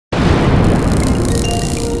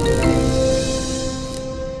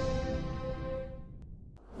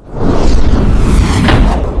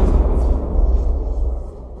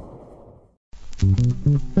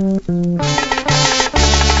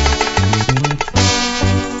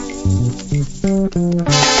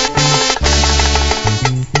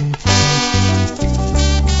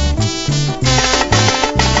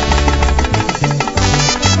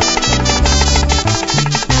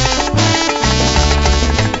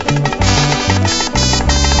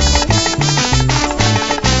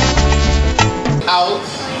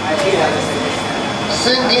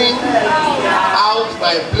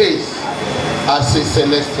as a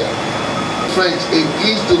Celestian. French,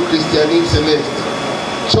 Église de Christianisme Céleste.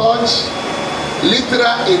 Church,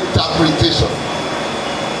 literal interpretation.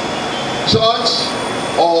 Church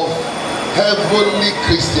of heavenly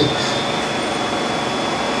Christians.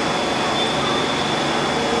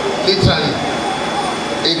 Literally,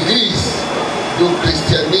 Église de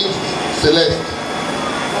Christianisme Céleste.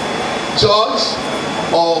 Church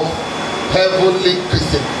of heavenly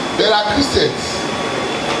Christians. There are Christians,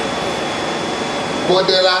 but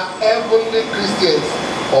there are heavenly Christians.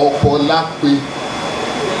 Ọ̀pọ̀lápẹ̀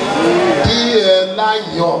díẹ̀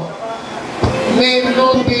láyọ̀ nínú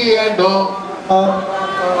díẹ̀ náà.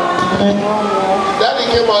 Daddy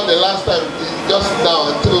came on the last time, just now,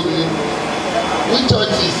 and told me which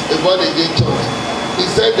church is a born again church. He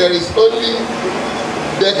said there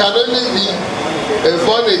can only be a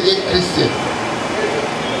born again Christian.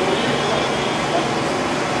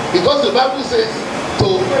 Because the Bible says to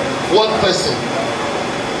one person,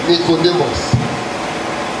 Nicodemus.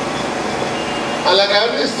 And like I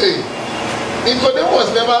always say,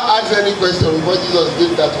 Nicodemus never asked any question before Jesus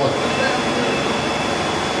did that one.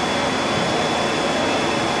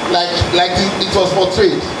 Like it was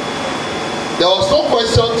portrayed. There was no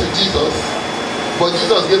question to Jesus, but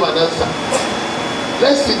Jesus gave an answer.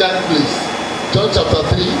 Let's see that place. John chapter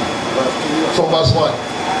 3, from verse 1.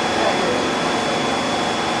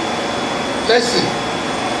 Let's see.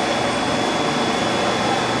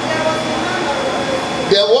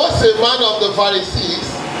 There was a man of the Pharisees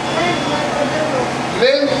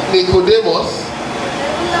named Nicodemus,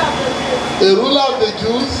 a ruler of the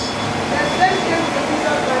Jews.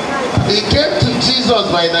 He came to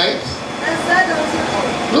Jesus by night.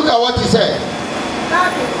 Look at what he said.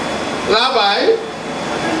 Rabbi,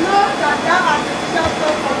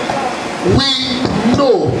 we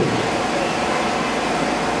know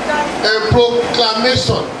a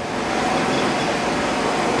proclamation.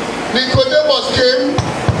 Nicodemus came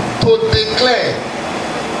to declare.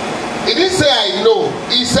 He didn't say I know.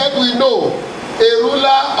 He said we know. A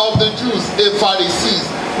ruler of the Jews, a Pharisees.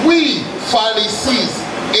 We Pharisees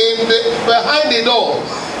behind the doors.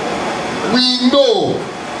 We know.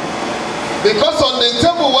 Because on the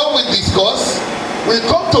table when we discuss, we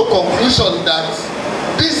come to a conclusion that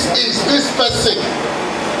this is this person.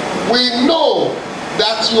 We know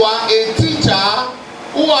that you are a teacher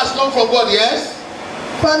who has come from God, yes?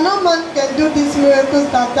 For no man can do these miracles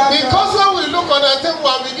that because when we look on the table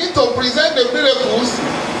and begin to present the miracles,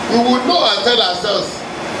 we will know and tell ourselves,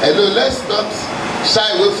 hello, let's not shy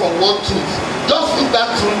away from one truth. Just put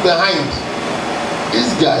that truth behind.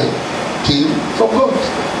 This guy came from God.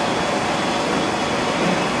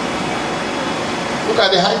 Look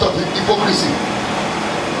at the height of the hypocrisy.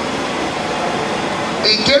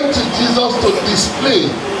 He came to Jesus to display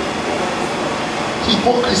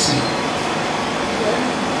hypocrisy.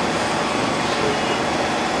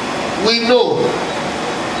 We know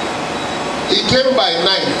he came by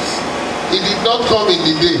night. He did not come in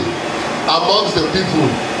the day amongst the people,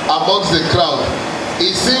 amongst the crowd.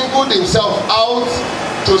 He singled himself out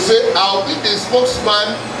to say, I'll be the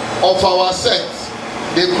spokesman of our sect,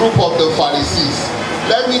 the group of the Pharisees.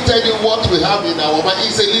 Let me tell you what we have in our mind.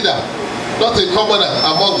 He's a leader, not a commoner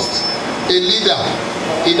amongst, a leader.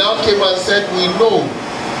 He now came and said, we know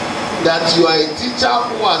that you are a teacher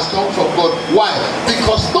who has come from God. Why?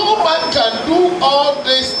 Because no man can do all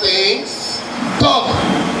these things. Talk.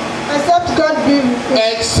 Except God be with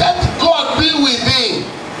him. Except God be with him.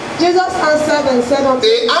 Jesus answered and said unto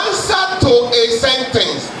him. The answer to a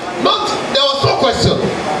sentence. Not, there was no question.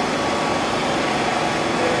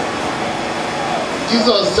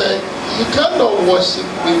 Jesus said, you cannot worship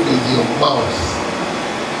me with your mouth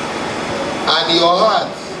and your heart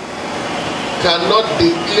cannot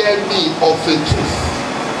declare me of a truth.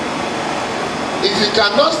 If you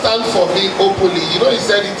cannot stand for me openly, you know he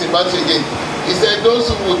said it in Matthew again. He said, those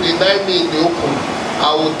who will deny me in the open,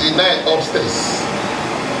 I will deny upstairs.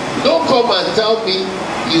 Don't come and tell me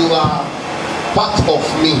you are part of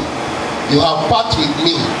me. You have part with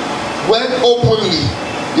me. When openly,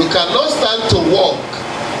 you cannot stand to walk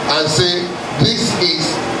and say, this is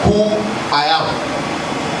who I am.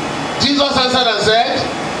 Jesus answered and said,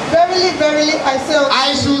 verily, verily, I say unto you,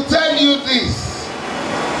 I should tell you this.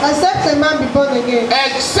 except a man be born again.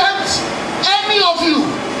 Except any of you.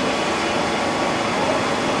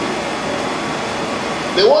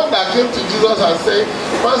 The one that came to Jesus and said,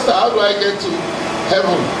 Master, how do I get to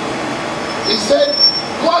heaven? He said,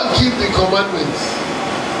 go and keep the commandments.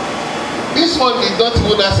 This one did not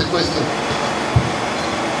even ask a question.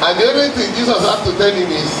 And the only thing Jesus had to tell him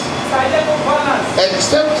is,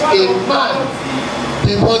 except a man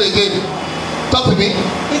be born again. Talk to me.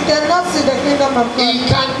 He cannot see the kingdom of God. He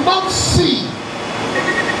cannot see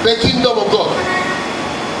the kingdom of God.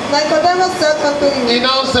 Nicodemus said unto him, He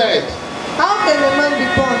now said, how can a man be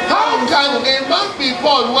born? how can a man be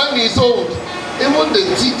born when he's old? Even the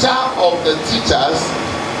teacher of the teachers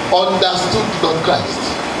understood not Christ.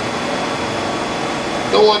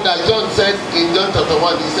 No wonder John said in John chapter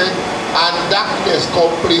 1, he said, and darkness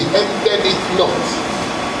comprehended it not.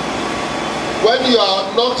 When you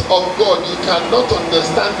are not of God, you cannot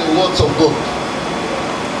understand the words of God.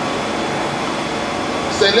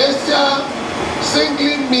 Celestian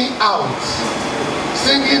singling me out,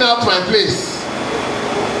 singling out my place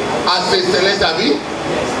as a Celestian,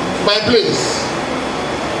 my place.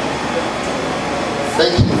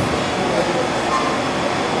 Thank you.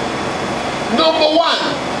 Number one,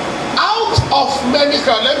 out of many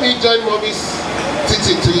crowds, let me join mommy's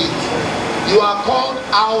teaching to it. You are called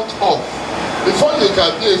out of. Before you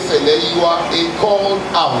can be a Celestian, you are a called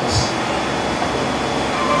out.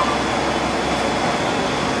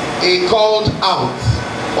 A called out.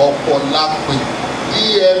 Ọ̀pọ̀lápẹ̀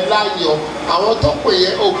díẹ̀ láyọ̀ àwọn tó pè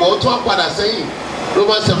yẹ ògbó tó ń padà sẹ́yìn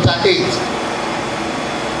Romans chapter 8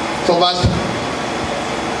 from verse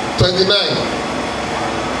 29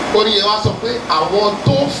 orí yẹn wá sọ pé àwọn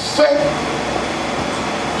tó fẹ́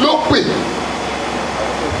ló pè.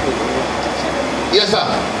 Yes sir.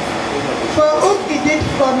 For whom he did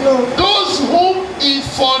foreknow, Those whom he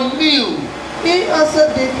foreknew, he also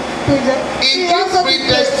did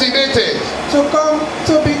predestinated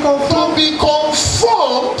to be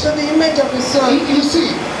conformed to the image of his son. You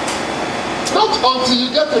see, not until you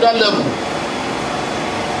get to that level,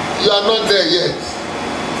 you are not there yet.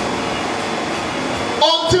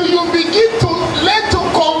 Until you begin to learn to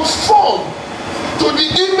conform to the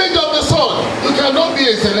image of the son, you cannot be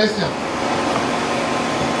a Celestian.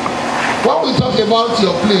 When we talk about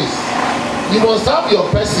your place, you must have your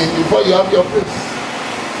person before you have your place.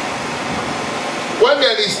 When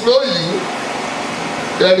there is no you,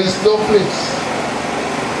 there is no place.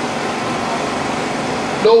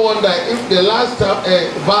 No wonder if the last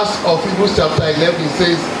verse of Hebrews chapter 11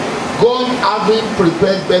 says, God having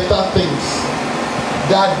prepared better things,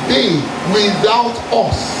 that they without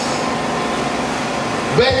us,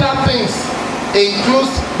 better things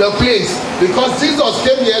includes the place, because Jesus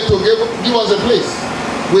came here to give us a place.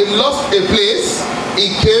 We lost a place,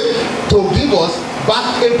 he came to give us back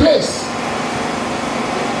a place.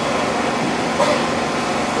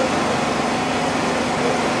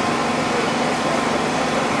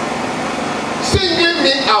 Singling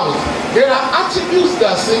me out. There are attributes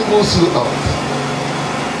that singles you out.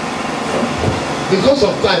 Because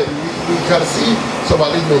of time, we can see some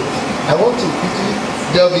alignment. I want to quickly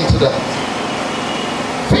delve into that.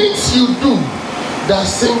 Things you do that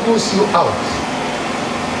singles you out.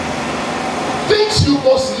 Things you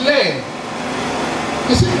must learn.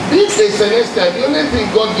 You see, being a Celestian, the only thing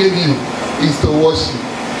God gave you is to worship.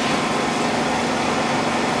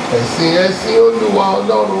 Ẹ̀sìn Olúwa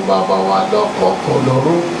Ọlọ́run bàbá wa lọ́kọ̀ọ̀kan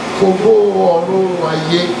lọ́run gbogbo ọ̀run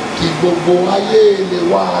ayé kí gbogbo ayé lè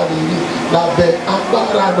wá rírì lábẹ́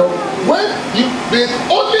agbára lọ. When the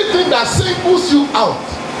only thing that singles you out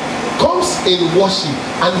comes in worship,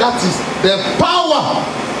 and that is the power.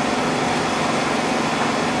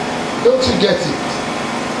 Don't you get it?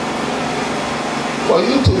 For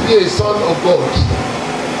you to be a son of God,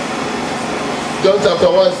 John chapter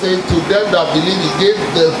 1 says, to them that believe he gave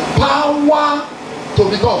the power to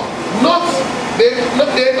become.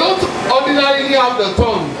 They don't ordinarily have the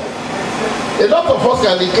tongue. A lot of us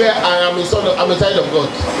can declare, I'm a child of God.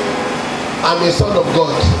 I'm a son of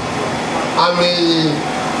God. I'm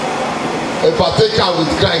a partaker with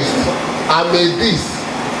Christ. I'm a this.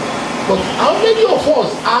 But how many of us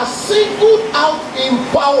are singled out in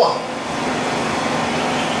power?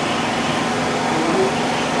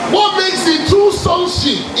 What makes the true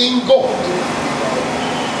sonship in God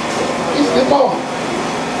is the power.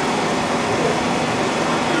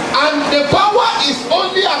 And the power is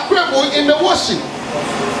only acquired in the worship.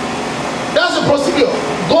 That's the procedure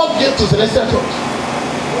God gave to Celestian Church.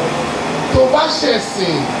 To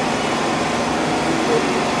Bashesi,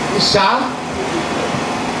 Isha.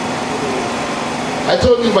 I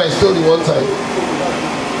told you my story one time.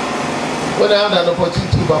 When I had an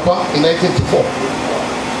opportunity to Papa in 1984.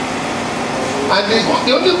 And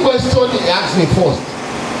the only question he asked me first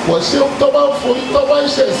was, ṣé tó bá ń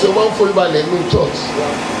ṣe ẹ̀sìn o máa ń forí balẹ̀ ní church?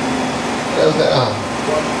 I was like,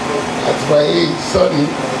 at my age, sorry,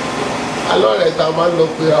 alọ́rẹ̀ ta máa ń lọ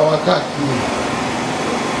pé àwa káàkiri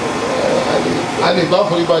a lè bá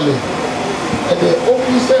forí balẹ̀ ẹ̀dẹ̀ ó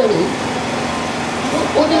kú sẹ́rìn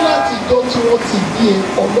ó ní láti jọ́ tí wọ́n ti bí ẹ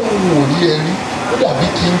ọlọ́run ò rí ẹ rí ó dàbí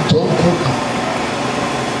kí n jọ ń bọ̀ kàn.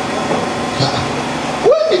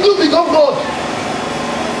 When did you become God?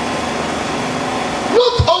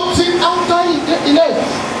 Not until after he left.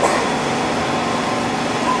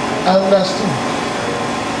 I understood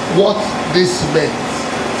what this meant.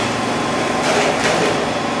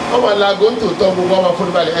 Ọmọ àlàgò ń tòótọ́ gbogbo ọmọ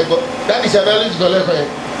afọ́nibàlẹ̀ ẹ̀gbọ́n dáàdì ṣàdáyé jùlọ lẹ́kọ̀ọ́ yẹn.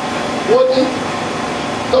 Wọ́n ní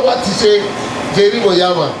tọ́ba ti ṣe jerimo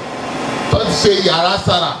yama tọ́ ti ṣe yàrá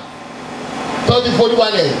sára tọ́ ti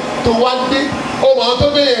fọ́nibàlẹ̀ tó wá dé ọmọ àwọn tó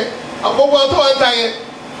dé yẹn àgbogbo àwọn tó wà ń ta yẹn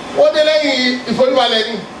wọ́n dé lẹ́yìn ìfọ́nibàlẹ̀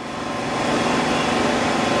ni.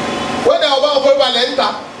 Wọ́n dẹ̀ ọba ìfọ́nibàlẹ̀ ń ta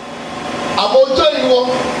àmọ́ ojú ẹ̀yìn wọn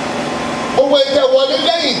gbogbo ẹ̀jẹ̀ wọlé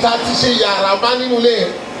lẹ́yìn tá a ti ṣe yàrá má nínú ilé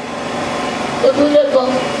yẹn. Ojú ilé kan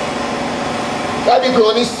láti pè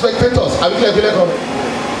wọ́n ní spectators àbí kílẹ̀ ìpínlẹ̀ kan.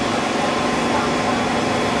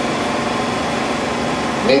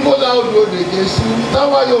 Níbo la ó lo lè Jésù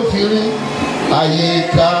táwa yóò fi rí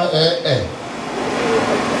àyíká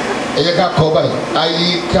ẹ̀yẹ ká kọ́ báyìí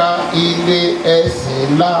àyíká ilé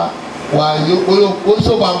ẹ̀sìn ńlá wà ó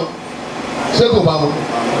sóbàmù ṣé kò bá mu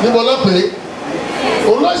níbo lọ pé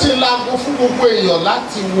olóṣèlú laago fún gbogbo èèyàn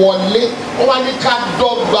láti wọlé wọn wá ní ká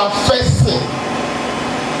dọ́gba fẹ́sìn.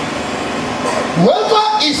 Whoever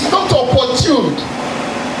is not opportuned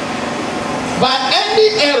by any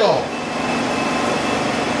error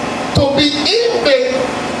to be in the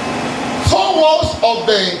four walls of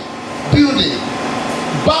the building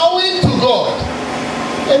bowing to God.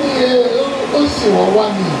 Ẹni ó sì wọ́n wá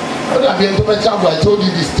ní ó dàbí ẹni tó fẹ́ travel. I told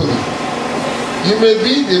you this story. You may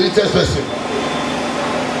be the richest person.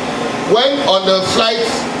 When on the flight,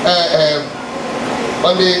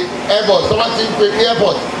 on the airport,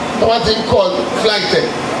 someone call flight,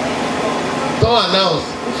 don't announce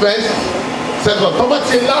first, second, someone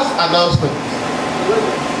last announcement,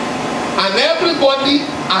 and everybody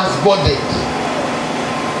has boarded.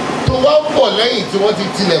 To one for lẹ́yìn tí wọ́n ti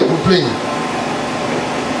tilẹ̀kùn plane.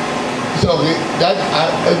 So that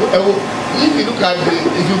if you look at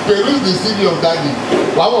if you peruse the CD of that day,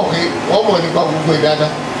 wàá mọ̀ pé wọ́n mọ̀ nípa gbogbo ìdáná.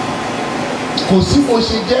 Kò sí bó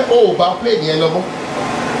ṣe jẹ́ òòbá plane yẹn lọ́mọ́.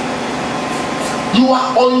 You are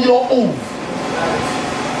on your own.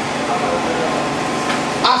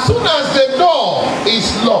 As soon as the door is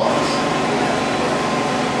locked,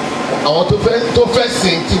 àwọn tó fẹ́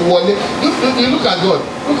sìn ti wọlé. You look at God.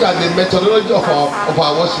 Look at the methodology of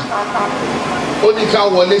our worship. Ó ní ká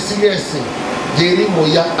wọlé sílé ẹ̀sìn jèrè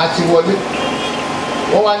mọ̀yá àti wọlé.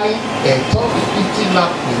 Wọ́n wá ní ẹ̀tọ́ ìpìtì náà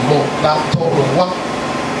pè mọ́ látọ̀rọ̀ wá.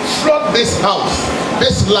 Flood this house,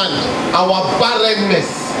 this land, our barrenness.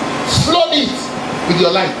 Flood it with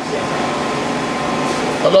your light.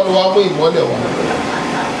 Ọlọ́run wa mú ìmọ́lẹ̀ wá.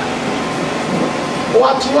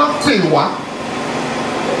 Wọ́n tún wá pè wá.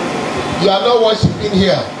 You are not worshiping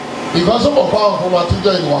here because some of our ọmọ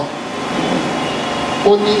àtúnjọ ìwà.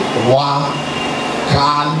 Ó ní wá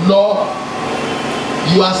kà lọ.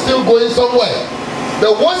 You are still going somewhere.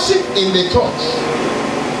 The worship in the church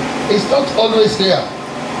is not always here.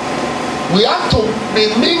 We have to be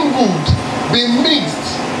mingled, be mixed,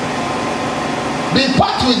 be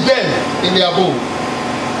part with them in their abode.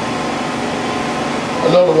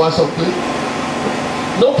 Ọlọ́run wá sọ pé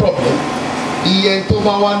no problem. Iye tó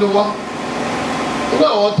máa wá ló wá. Inú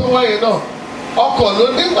àwọn tó wá yẹn náà ọkọ̀ ló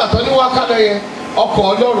nígbà tó ní wákàtí yẹn ọkọ̀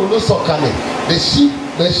Ọlọ́run ló sọ̀kalẹ̀. The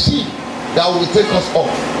sheep that will take us up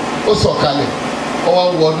ó sọ̀kalẹ̀ ọwọ́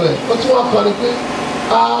wọnú ẹ̀. Ó tún wá kọrin pé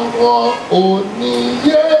àwọn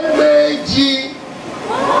oníyèméjì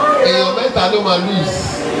èèyàn mẹ́ta ló máa lose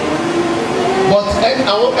but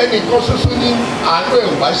àwọn ẹnìkan ṣoṣo ní àánú ẹ̀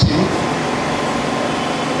wá ṣe ní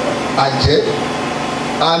àjẹ́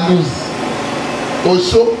á lose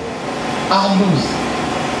oṣó á lose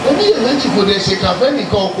oníyèméjì kò dẹ̀ ṣe kàfẹ́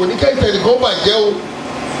nìkan kò ní kẹ́kẹ́ nìkan bàjẹ́ o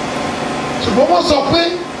ṣùgbọ́n wọ́n sọ pé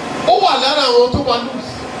ó wà lára àwọn tó máa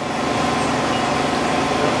lose.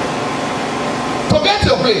 To get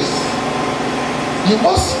your place, you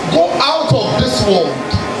must go out of this world.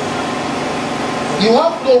 You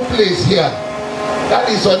have no place here. That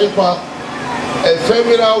is on a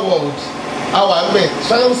ephemeral world. Our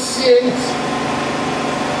transient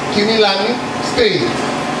kinilani stay.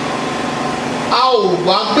 Our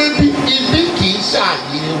baby ibi kì í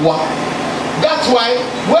ṣàyè wa. That's why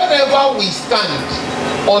wherever we stand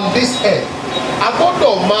on this earth, a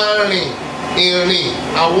gbọ́dọ̀ máa rìn ìrìn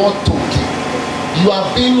àwọn tòkè. You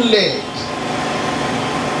are being led.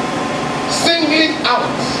 Singling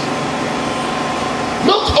out.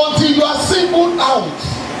 Not until you are singled out.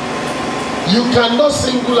 You cannot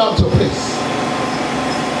single out your place.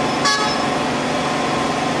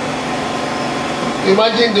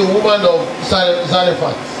 Imagine the woman of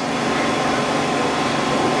Zarephath.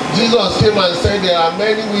 Jesus came and said there are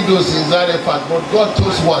many widows in Zarephath, but God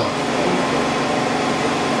chose one.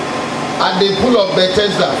 At the pool of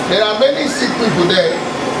Bethesda, there are many sick people there,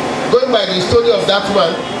 going by the story of that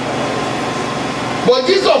man. But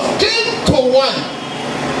Jesus came to one.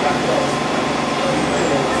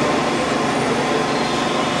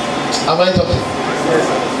 Am I talking? Yes,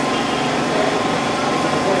 sir.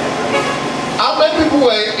 How many people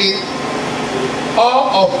were in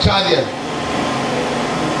awe of Chaldean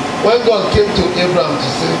when God came to Abraham to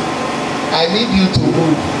say, I need you to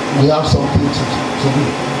move, we have something to do.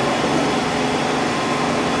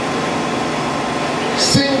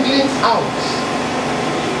 Singling out.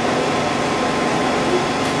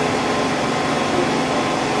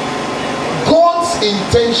 God's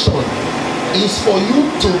intention is for you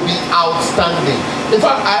to be outstanding. In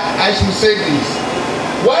fact, I should say this.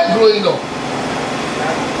 While growing up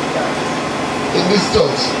in this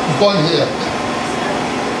church, born here,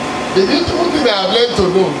 the beautiful thing I have learned to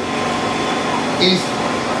know is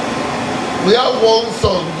we have one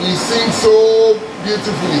song we sing so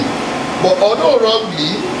beautifully, but although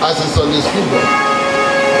wrongly as a Sunday school boy.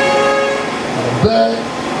 Bẹ́ẹ̀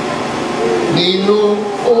nínú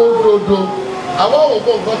òdodo, àwọn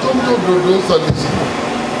òkò nǹkan tó ń tó òdodo Sunday school,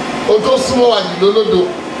 o tó súnmọ́ wà ní lólódo.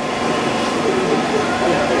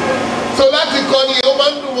 So láti kọ́ ni ó máa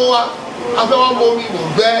ń dùn mọ́ wa, afẹ́wọ́n mọ́ mi wò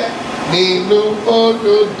bẹ́ẹ̀ nínú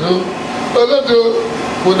òdodo. Olódo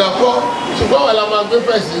kò dàpọ̀, ṣùgbọ́n wà la máa gbé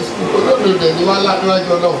fẹ̀sì school, olódo dẹ̀ ni wá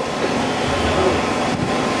lájọ náà.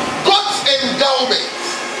 God's endowment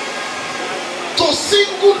to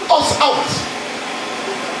single us out.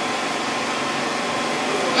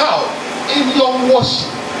 How? In your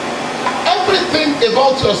worship. Everything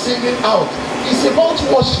about your singing out is about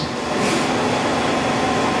worship.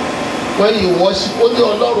 When you worship, ó ní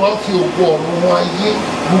Ọlọ́run á fi ògo ọ̀run ayé,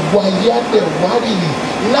 gbogbo ayé á dẹ̀ wárìrì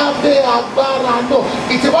lábẹ́ agbára náà.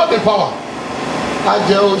 It's about the power.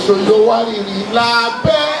 Ajẹ́ òṣòyò wárìrì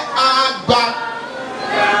lábẹ́ agbára.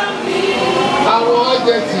 Àwọn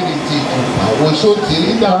ọjọ́ tìrìtì, àwọn oṣù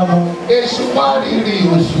tìrì dàmú, èṣù wárìrì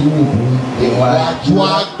oṣù ìwájú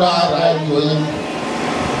agbára yòó.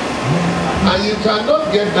 And you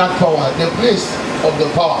cannot get that power, the place of the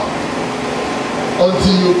power,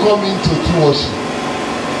 until you come into true worship.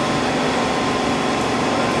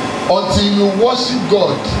 Until you worship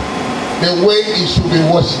God the way it should be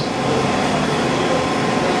worshipped.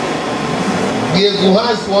 Diego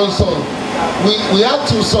has one song. We have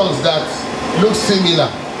two songs that look similar.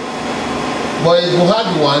 But if you had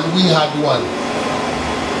one, we had one.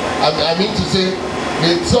 I mean to say,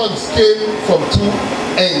 the songs came from two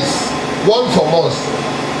ends. One from us.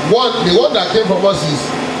 The one that came from us is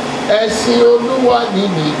Ẹ̀sìn Olúwa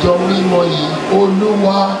nínú ìjọ mímọ́ yìí,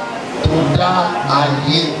 Olúwa tó dá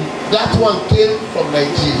ayé. That one came from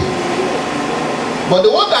Nigeria. But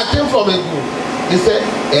the one that came from Ego, he said,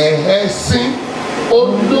 Ẹ̀sìn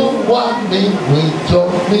Olúwa nínú ìjọ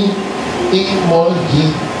mímọ́ yìí,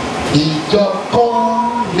 ìjọ kan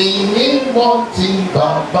ní mímọ́ tí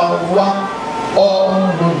bàbá wa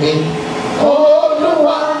ọ̀run ni.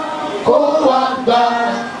 Olúwa kó wá gba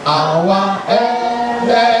àwa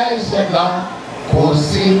ẹlẹ́ṣẹ̀ là, kò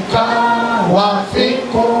sí ká wá fi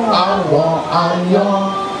kún àwọn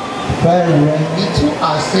àyànfẹ́. The two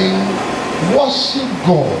are saying, worship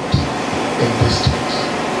God in this church.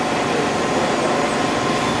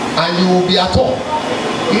 And you will be at all.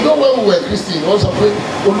 You know when we were Christian, wọ́n sọ pé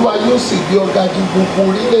Olúwa yóò sì gbé ọ̀gá ju gbogbo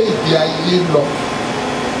orílẹ̀-èdè ayé lọ.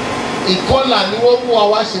 Ìkọlà ni wọ́n mú wa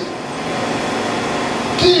wá ṣe.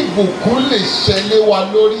 Kí ìbùkún lè ṣẹlẹ̀ wa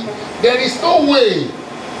lórí. There is no way,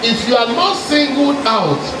 if you are not singled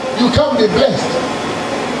out, you can't be blessed.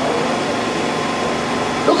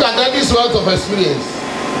 Look at that, this wealth of experience.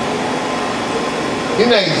 In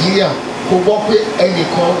Nigeria, kò gbọ́ pé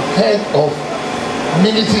ẹnìkan head of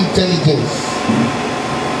military intelligence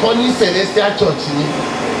kan ní Celestian church ni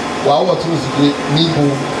wàá wọ̀ tó sì gbé níbo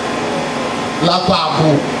lápá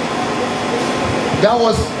àbò. That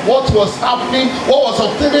was what was happening, what was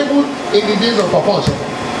obtainable in the days of Papa Osho.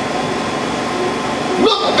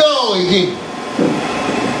 Look down again.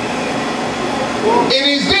 In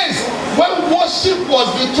his days, when worship was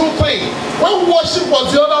the true thing, when worship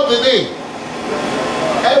was the order of the day,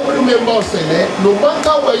 every member of Senate, no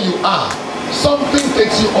matter where you are, something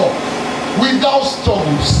takes you up. Without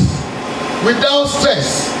struggles, without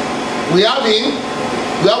stress. We have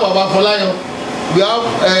Baba Folayo, we have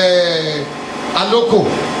Aloko,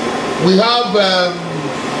 we have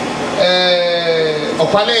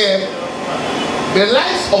Opaleye. The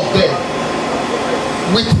lives of them,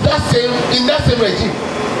 with in that same regime.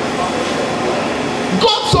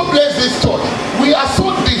 God so bless this church. We are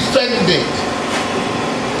so defended.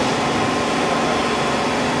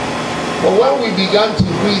 But when we began to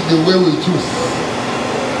do it the way we choose,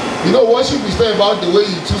 you know, worship is not about the way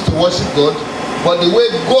you choose to worship God, but the way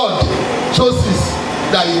God chooses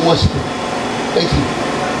that you worship Him. Thank you.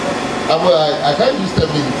 I can't use 10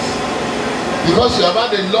 minutes because you have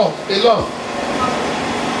had a lot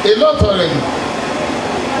already.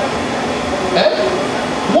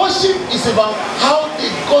 Worship is about how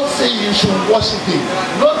did God say you should worship Him,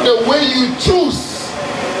 not the way you choose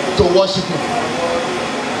to worship Him.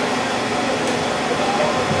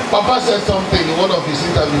 Papa said something in one of his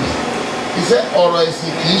interviews. He said, "Ọ̀rọ̀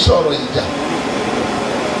ẹ̀sìn kì í ṣọ̀rọ̀ ìjà.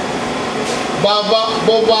 Bọ́bá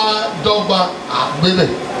dọ́gba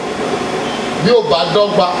àgbélẹ̀. Bí ò bá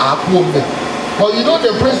dọ́gba àpò mẹ́." But you know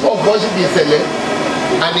the principle of worship is Sele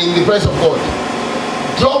and in the presence of God.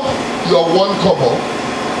 Drop your 1 kobo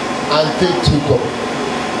and take 2 kobo.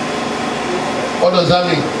 What does that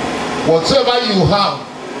mean? Whatever you have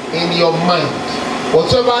in your mind,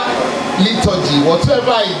 whatever liturgy,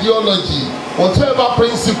 whatever ideology, whatever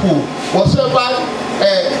principle, whatever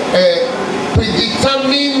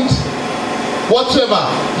predetermined, whatever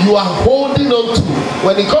you are holding on to,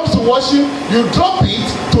 when it comes to worship, you drop it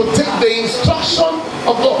to take the instruction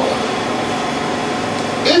of God.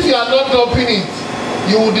 If you are not dropping it,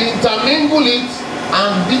 you would intermingle it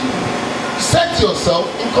and set yourself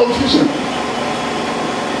in confusion.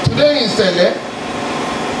 Today in Sele,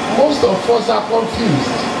 most of us are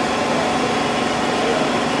confused.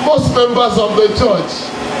 Most members of the church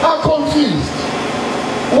are confused.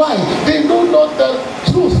 Why? They know not the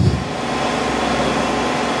truth.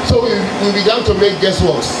 So we began to make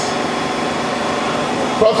guessworks.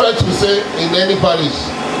 Prophet will say in any parish,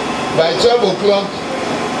 by 12 o'clock,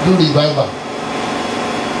 do revival.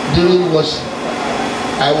 During worship,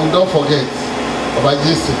 I will not forget about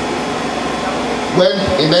Jesus. When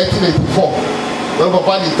in 1984, when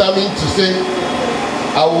Papa determined to say,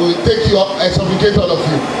 I will take you up, excommunicate all of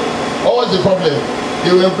you. What was the problem?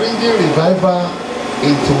 They were bringing revival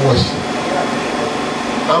into worship.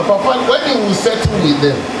 And Papa, when he will settle with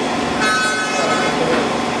them,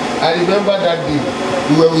 I remember that day,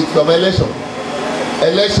 we were with Papa election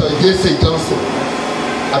J.C. Johnson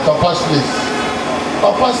at Papa's place.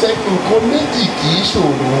 Papa said, "Nǹkan méjì kì í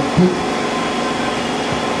ṣòro pé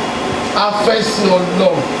a fẹ́ sin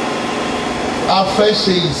Ọlọ́run, a fẹ́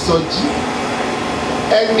ṣe ìsọjí,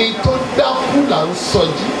 ẹni tó dákú là ń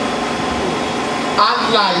sọjí,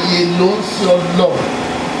 alààyè ló ń sin Ọlọ́run.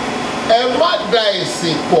 Ẹ má da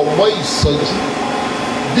ẹ̀sìn pọ̀ mọ́ ìsọjí.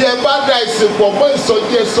 Bí ẹ bá da ẹ̀sìn pọ̀ mọ́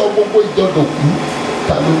ìsọjí, ẹ sọ gbogbo ìjọdọ̀kú,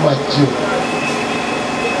 ta ló máa jí o?"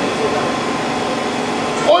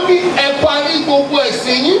 Ó ní ẹ parí gbogbo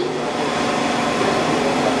ẹ̀sìn yín.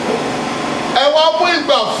 Ẹ wá mú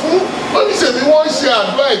ìgbà fún oníṣèlú wọn ṣe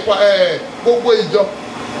àdúrà gbogbo ìjọ.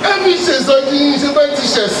 Ẹ fi ṣèṣọjí yín ṣe bẹ́ẹ̀ ti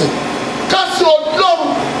ṣẹ̀sìn. Ká sí Ọlọ́run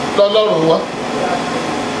lọ́lọ́run wá.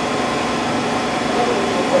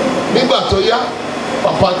 Nígbà tó yá,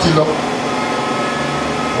 Papa ti lọ.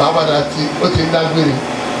 Bàbá dàtí ó ti ń dágbére.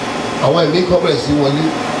 Àwọn ẹ̀mí kan bẹ̀rẹ̀ sí wọlé.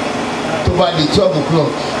 Tó bá di 12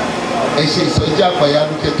 o'clock. Ẹ ṣe ìsọjí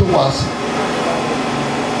àpàyànú kẹ́ tó wàásù.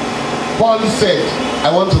 Paul said, I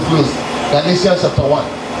want to close. Galatians chapter 1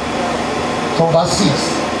 from verse 6.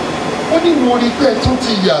 Ó ní mo rí pé tún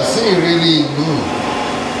ti yà sí ìrere ìlú.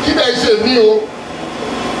 Kí ni ẹ ṣe mí o?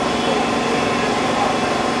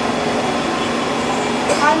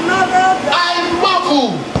 I marvel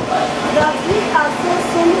that we are so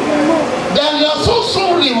soon removed. That you are so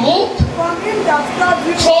soon removed From him that called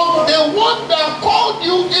you from the one that called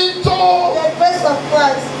you into the grace of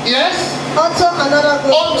Christ. Yes. Unto another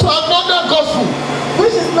gospel. Unto another gospel.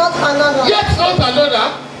 Which is not another. Yet not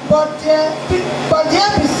another. But there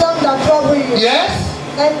be some that trouble you. Yes.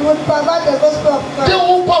 And will pervert the gospel of Christ. They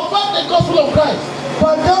will pervert the gospel of Christ.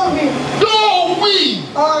 But don't we,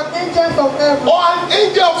 or an angel from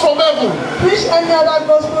heaven, preach any other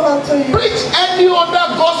gospel unto you. Preach any other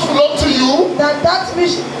gospel unto you. That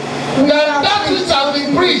which has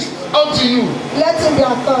been preached unto you. Let him be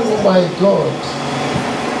accursed. Oh my God.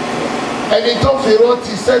 Ẹni tó fi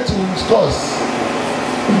rántí settle scores.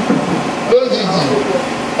 Lójijì,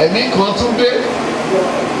 ẹ̀mí kan tún dé.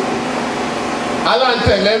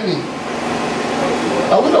 Aláǹtẹ̀lẹ́ mi.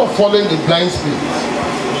 Are we not following the blind spirit?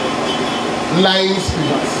 Lying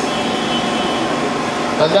spirits.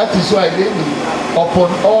 And that is why they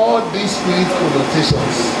upon all these spirit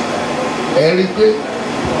connotations. Ẹ rí pé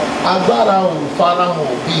agbára ò farahàn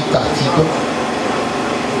bíi tàtijọ́.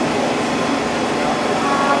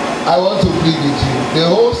 I want to plead with you. The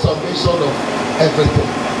whole summation of everything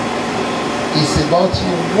is about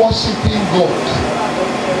you worshiping God,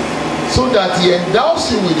 so that He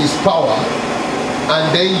endows you with His power, and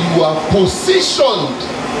then you are positioned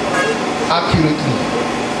accurately.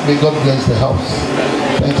 May God bless the house.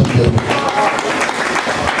 Thank you very much.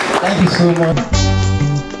 Thank you so much.